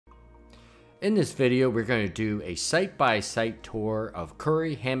In this video, we're going to do a site-by-site tour of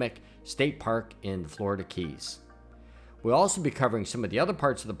Curry Hammock State Park in Florida Keys. We'll also be covering some of the other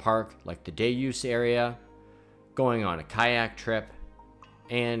parts of the park, like the day use area, going on a kayak trip,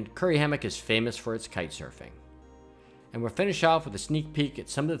 and Curry Hammock is famous for its kite surfing. And we'll finish off with a sneak peek at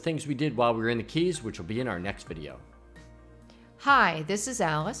some of the things we did while we were in the Keys, which will be in our next video. Hi, this is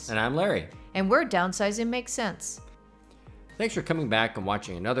Alice. And I'm Larry. And we're Downsizing Makes Sense. Thanks for coming back and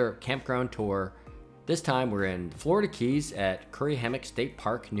watching another campground tour. This time we're in Florida Keys at Curry Hammock State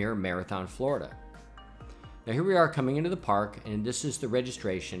Park near Marathon, Florida. Now here we are coming into the park, and this is the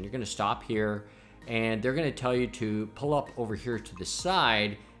registration. You're going to stop here and they're going to tell you to pull up over here to the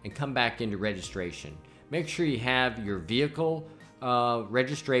side and come back into registration. Make sure you have your vehicle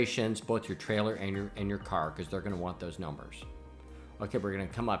registrations, both your trailer and your car, because they're going to want those numbers. Okay, we're going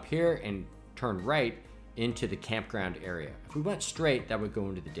to come up here and turn right into the campground area. If we went straight, that would go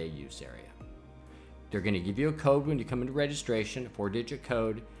into the day use area. They're going to give you a code when you come into registration, a 4-digit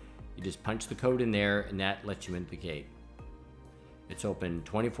code. You just punch the code in there and that lets you into the gate. It's open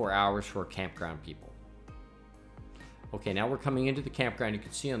 24 hours for campground people. Okay, now we're coming into the campground. You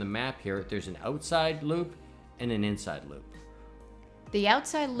can see on the map here, there's an outside loop and an inside loop. The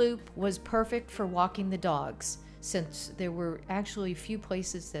outside loop was perfect for walking the dogs, since there were actually few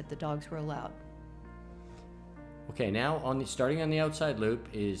places that the dogs were allowed. Okay, now starting on the outside loop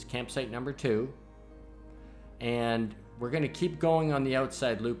is campsite number 2. And we're going to keep going on the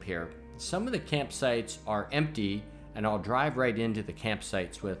outside loop here. Some of the campsites are empty, and I'll drive right into the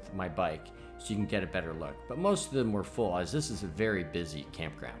campsites with my bike so you can get a better look. But most of them were full, as this is a very busy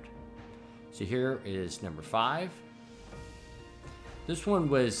campground. So here is number 5. This one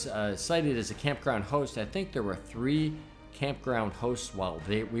was cited as a campground host. I think there were 3 campground hosts while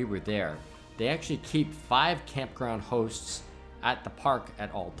we were there. They actually keep 5 campground hosts at the park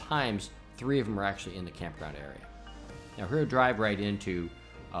at all times. 3 of them are actually in the campground area. Now here, drive right into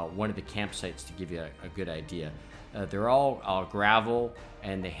one of the campsites to give you a good idea. They're all gravel,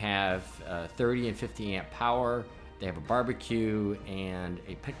 and they have 30 and 50 amp power. They have a barbecue and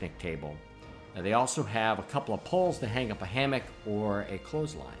a picnic table. Now they also have a couple of poles to hang up a hammock or a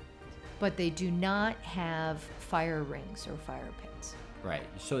clothesline. But they do not have fire rings or fire pits. Right,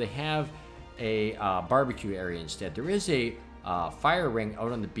 so they have a barbecue area instead. There is a fire ring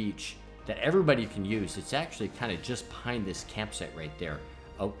out on the beach that everybody can use. It's actually kind of just behind this campsite right there,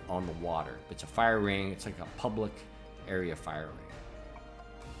 out on the water. It's a fire ring. It's like a public area fire ring.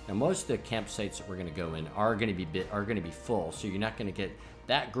 Now most of the campsites that we're going to go in are going to be full, so you're not going to get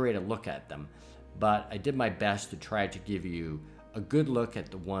that great a look at them. But I did my best to try to give you a good look at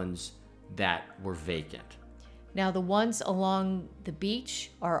the ones that were vacant. Now, the ones along the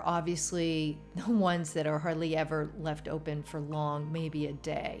beach are obviously the ones that are hardly ever left open for long, maybe a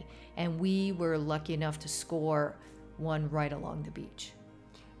day. And we were lucky enough to score one right along the beach.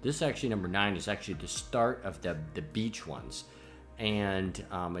 This actually, number 9, is actually the start of the beach ones. And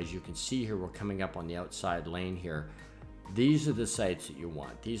as you can see here, we're coming up on the outside lane here. These are the sites that you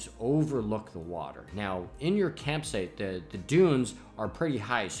want. These overlook the water. Now, in your campsite, the dunes are pretty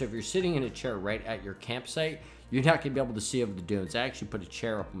high. So if you're sitting in a chair right at your campsite, you're not going to be able to see over the dunes. I actually put a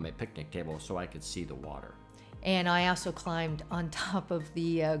chair up on my picnic table so I could see the water. And I also climbed on top of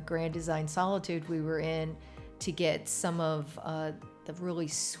the Grand Design Solitude we were in to get some of the really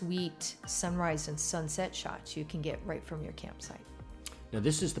sweet sunrise and sunset shots you can get right from your campsite. Now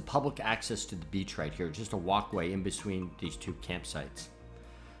this is the public access to the beach right here, just a walkway in between these 2 campsites.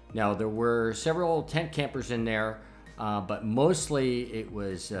 Now there were several tent campers in there, but mostly it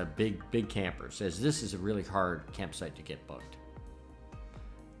was big campers, as this is a really hard campsite to get booked.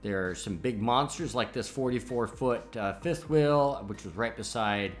 There are some big monsters like this 44-foot fifth wheel, which was right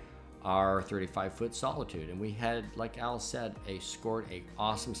beside our 35-foot Solitude. And we had, like Alice said, scored an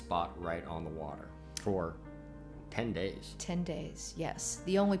awesome spot right on the water for 10 days. 10 days, yes.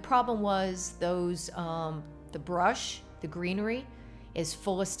 The only problem was those, the brush, the greenery, is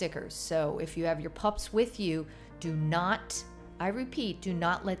full of stickers. So if you have your pups with you, do not, I repeat, do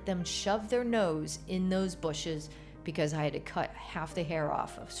not let them shove their nose in those bushes, because I had to cut half the hair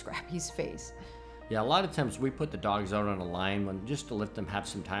off of Scrappy's face. Yeah, a lot of times we put the dogs out on a line just to let them have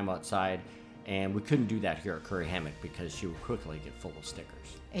some time outside, and we couldn't do that here at Curry Hammock because she would quickly get full of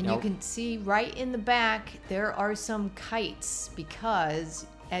stickers. And you can see right in the back, there are some kites, because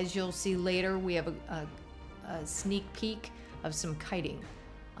as you'll see later, we have a sneak peek of some kiting.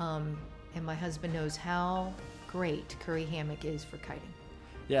 And my husband knows how great Curry Hammock is for kiting.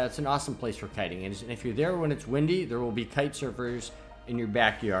 Yeah, it's an awesome place for kiting. And if you're there when it's windy, there will be kite surfers in your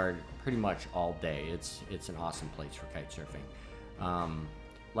backyard pretty much all day. It's an awesome place for kite surfing.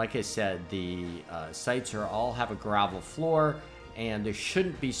 Like I said, the sites all have a gravel floor, and there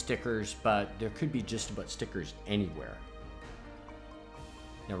shouldn't be stickers, but there could be just about stickers anywhere.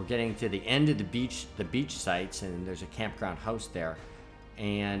 Now we're getting to the end of the beach sites, and there's a campground house there,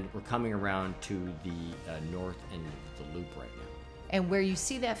 and we're coming around to the north end of the loop right now. And where you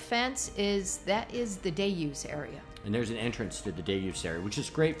see that fence that is the day use area. And there's an entrance to the day use area, which is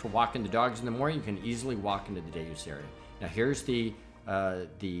great for walking the dogs in the morning. You can easily walk into the day use area. Now here's the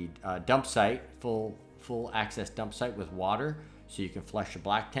dump site, full access dump site with water, so you can flush a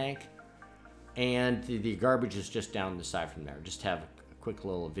black tank. And the garbage is just down the side from there. Just have a quick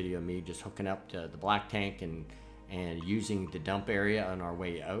little video of me just hooking up to the black tank and using the dump area on our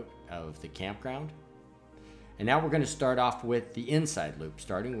way out of the campground. And now we're going to start off with the inside loop,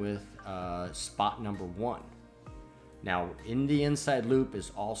 starting with spot number 1. Now, in the inside loop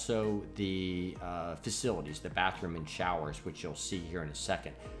is also the facilities, the bathroom and showers, which you'll see here in a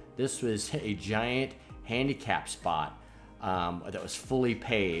second. This was a giant handicap spot that was fully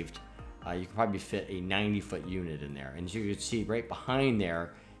paved. You could probably fit a 90-foot unit in there. And as you can see, right behind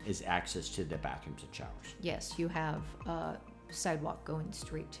there is access to the bathrooms and showers. Yes, you have a sidewalk going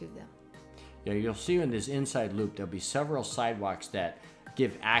straight to them. Yeah, you'll see in this inside loop, there'll be several sidewalks that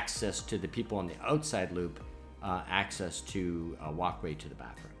give access to the people on the outside loop, access to a walkway to the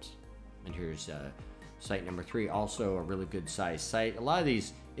bathrooms. And here's site number 3, also a really good sized site. A lot of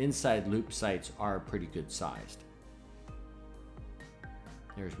these inside loop sites are pretty good sized.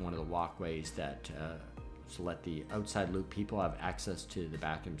 There's one of the walkways that to let the outside loop people have access to the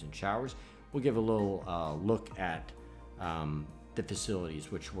bathrooms and showers. We'll give a little look at the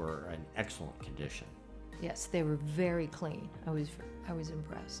facilities, which were in excellent condition. Yes, they were very clean. I was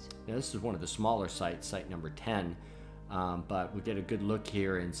impressed. Now, this is one of the smaller sites, site number 10, but we get a good look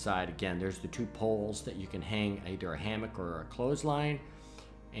here inside. Again, there's the 2 poles that you can hang either a hammock or a clothesline,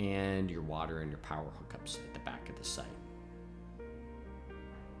 and your water and your power hookups at the back of the site.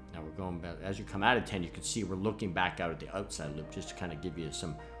 Now we're going back, as you come out of 10, you can see we're looking back out at the outside loop just to kind of give you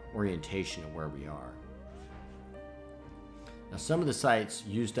some orientation of where we are. Now, some of the sites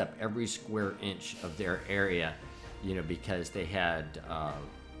used up every square inch of their area, because they had,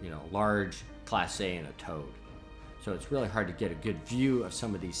 large Class A and a toad. So it's really hard to get a good view of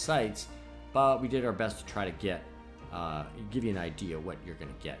some of these sites, but we did our best to try to give you an idea what you're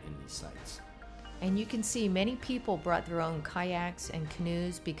going to get in these sites. And you can see many people brought their own kayaks and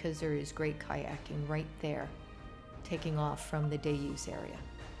canoes because there is great kayaking right there, taking off from the day use area.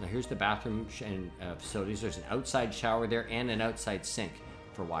 Now here's the bathroom and facilities. There's an outside shower there and an outside sink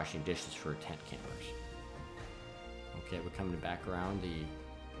for washing dishes for tent campers. Okay, we're coming back around,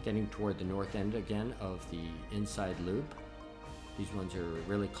 getting toward the north end again of the inside loop. These ones are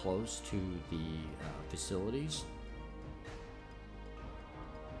really close to the facilities.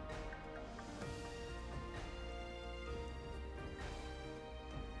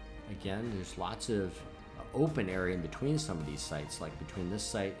 Again, there's lots of open area in between some of these sites, like between this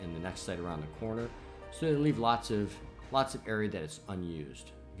site and the next site around the corner. So they leave lots of area that is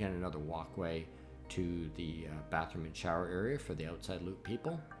unused. Again, another walkway to the bathroom and shower area for the outside loop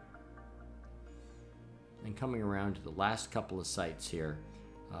people. And coming around to the last couple of sites here,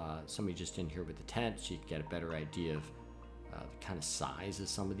 somebody just in here with the tent, so you can get a better idea of the kind of size of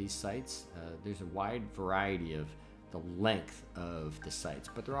some of these sites. There's a wide variety of the length of the sites,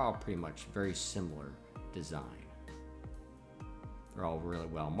 but they're all pretty much very similar design. They're all really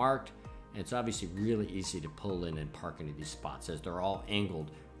well marked, and it's obviously really easy to pull in and park into these spots as they're all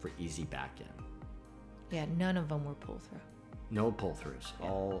angled for easy back in. Yeah, none of them were pull-through. No pull-throughs, yeah.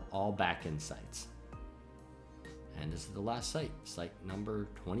 all back in sites. And this is the last site, site number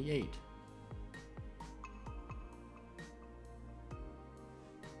 28.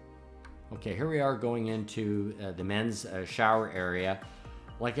 Okay, here we are going into the men's shower area.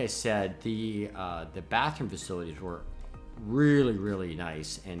 Like I said, the bathroom facilities were really, really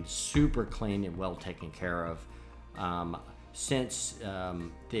nice and super clean and well taken care of. Since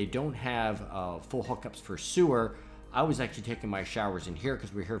they don't have full hookups for sewer, I was actually taking my showers in here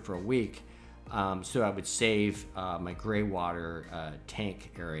because we were here for a week. So I would save my gray water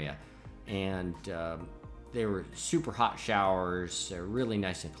tank area. And they were super hot showers. They're really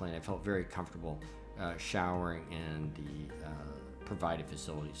nice and clean. I felt very comfortable showering in the provided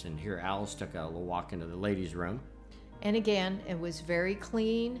facilities. And here Alice took a little walk into the ladies' room. And again, it was very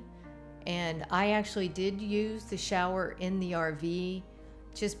clean. And I actually did use the shower in the RV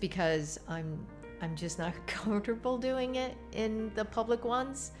just because I'm just not comfortable doing it in the public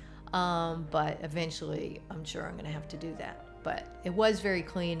ones. But eventually I'm sure I'm gonna have to do that. But it was very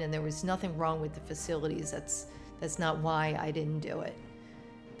clean and there was nothing wrong with the facilities. That's not why I didn't do it.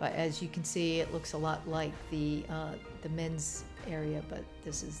 But as you can see, it looks a lot like the men's area, but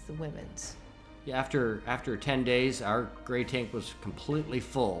this is the women's. Yeah, after 10 days, our gray tank was completely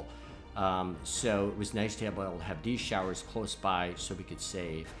full. So it was nice to be able to have these showers close by so we could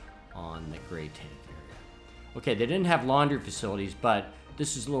save on the gray tank area. Okay, they didn't have laundry facilities, but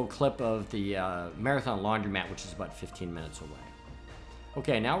this is a little clip of the Marathon Laundromat, which is about 15 minutes away.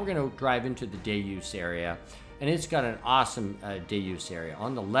 Okay, now we're going to drive into the day use area, and it's got an awesome day use area.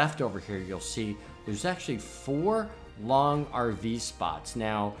 On the left over here, you'll see there's actually 4 long RV spots.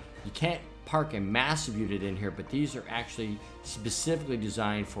 Now, you can't park a massive unit in here, but these are actually specifically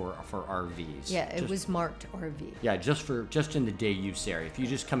designed for RVs. Yeah, it was marked RV. Yeah, just in the day use area. If you're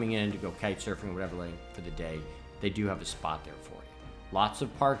just coming in to go kite surfing or whatever for the day, they do have a spot there for you. Lots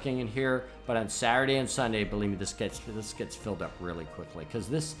of parking in here, but on Saturday and Sunday, believe me, this gets filled up really quickly because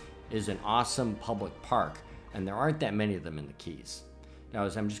this is an awesome public park, and there aren't that many of them in the Keys. Now,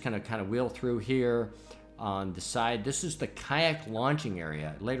 as I'm just gonna kind of wheel through here. On the side, this is the kayak launching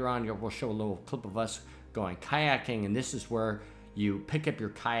area. Later on, we'll show a little clip of us going kayaking, and this is where you pick up your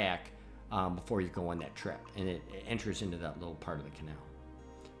kayak before you go on that trip, and it enters into that little part of the canal.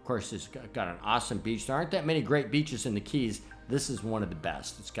 Of course, it's got an awesome beach. There aren't that many great beaches in the Keys. This is one of the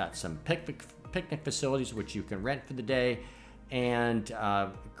best. It's got some picnic facilities, which you can rent for the day, and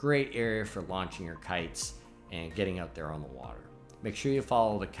great area for launching your kites and getting out there on the water. Make sure you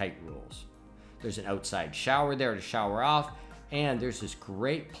follow the kite rules. There's an outside shower there to shower off, and there's this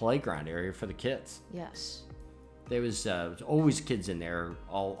great playground area for the kids. Yes. There was always kids in there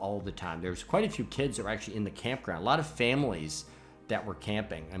all the time. There was quite a few kids that were actually in the campground. A lot of families that were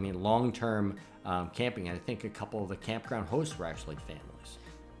camping. I mean, long-term camping. I think a couple of the campground hosts were actually families.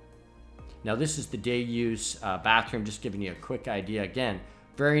 Now, this is the day use bathroom, just giving you a quick idea. Again,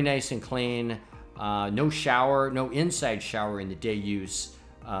 very nice and clean. No shower, no inside shower in the day use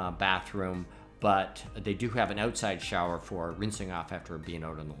bathroom. But they do have an outside shower for rinsing off after being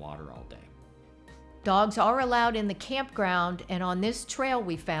out on the water all day. Dogs are allowed in the campground and on this trail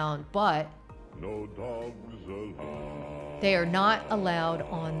we found, but no dogs allowed. They are not allowed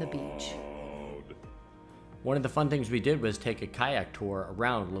on the beach. One of the fun things we did was take a kayak tour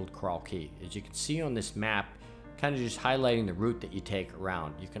around Little Coral Key. As you can see on this map, kind of just highlighting the route that you take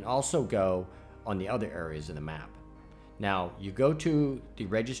around. You can also go on the other areas of the map. Now, you go to the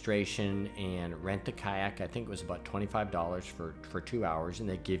registration and rent the kayak. I think it was about $25 for 2 hours, and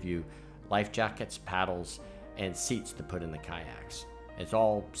they give you life jackets, paddles, and seats to put in the kayaks. It's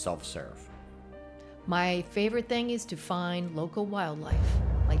all self-serve. My favorite thing is to find local wildlife,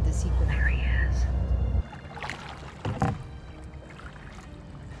 like the zebra. There he is.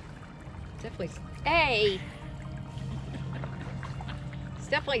 Definitely. Hey! It's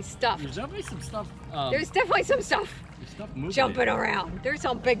definitely stuff. There's definitely some stuff. There's definitely some stuff. Stuff moving. Jumping around. There's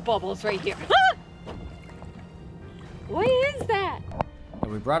some big bubbles right here. Ah! What is that?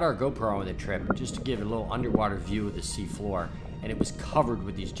 And we brought our GoPro on the trip just to give a little underwater view of the sea floor, and it was covered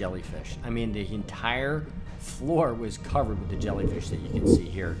with these jellyfish. I mean, the entire floor was covered with the jellyfish that you can see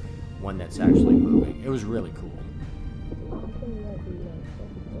here, one that's actually moving. It was really cool.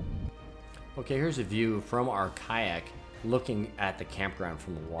 Okay, here's a view from our kayak looking at the campground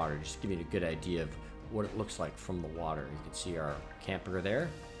from the water, just to give you a good idea of what it looks like from the water. You can see our camper there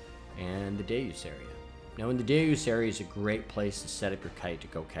and the day use area. Now, in the day use area is a great place to set up your kite to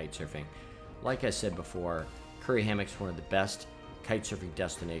go kite surfing. Like I said before, Curry Hammock's one of the best kite surfing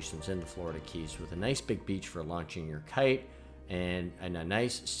destinations in the Florida Keys, with a nice big beach for launching your kite and a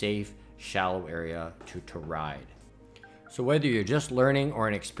nice, safe, shallow area to ride. So whether you're just learning or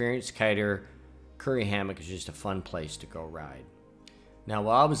an experienced kiter, Curry Hammock is just a fun place to go ride. Now,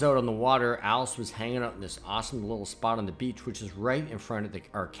 while I was out on the water, Alice was hanging out in this awesome little spot on the beach, which is right in front of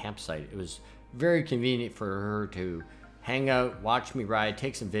our campsite. It was very convenient for her to hang out, watch me ride,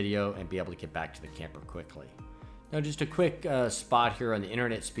 take some video, and be able to get back to the camper quickly. Now, just a quick spot here on the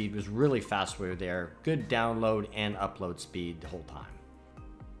internet speed was really fast while we were there. Good download and upload speed the whole time.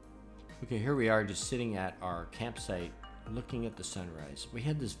 Okay, here we are just sitting at our campsite looking at the sunrise. We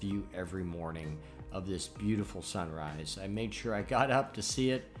had this view every morning of this beautiful sunrise. I made sure I got up to see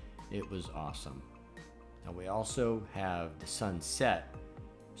it. It was awesome. Now, we also have the sunset,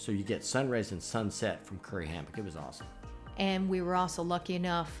 so you get sunrise and sunset from Curry Hammock. It was awesome. And we were also lucky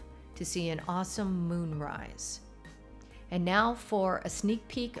enough to see an awesome moonrise. And now for a sneak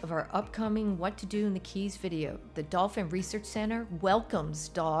peek of our upcoming What to Do in the Keys video. The Dolphin Research Center welcomes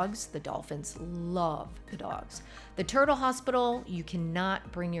dogs. The dolphins love the dogs. The Turtle Hospital, you cannot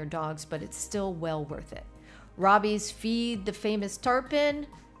bring your dogs, but it's still well worth it. Robbie's Feed the Famous Tarpon,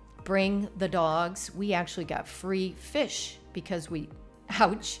 bring the dogs. We actually got free fish because we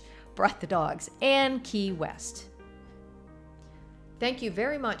ouch, brought the dogs, and Key West. Thank you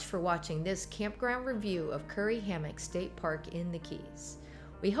very much for watching this campground review of Curry Hammock State Park in the Keys.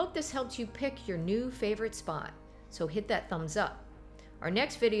 We hope this helped you pick your new favorite spot, so hit that thumbs up. Our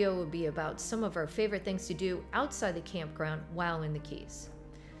next video will be about some of our favorite things to do outside the campground while in the Keys.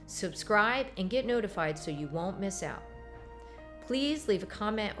 Subscribe and get notified so you won't miss out. Please leave a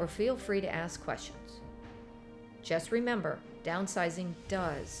comment or feel free to ask questions. Just remember, downsizing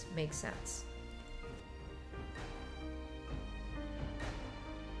does make sense.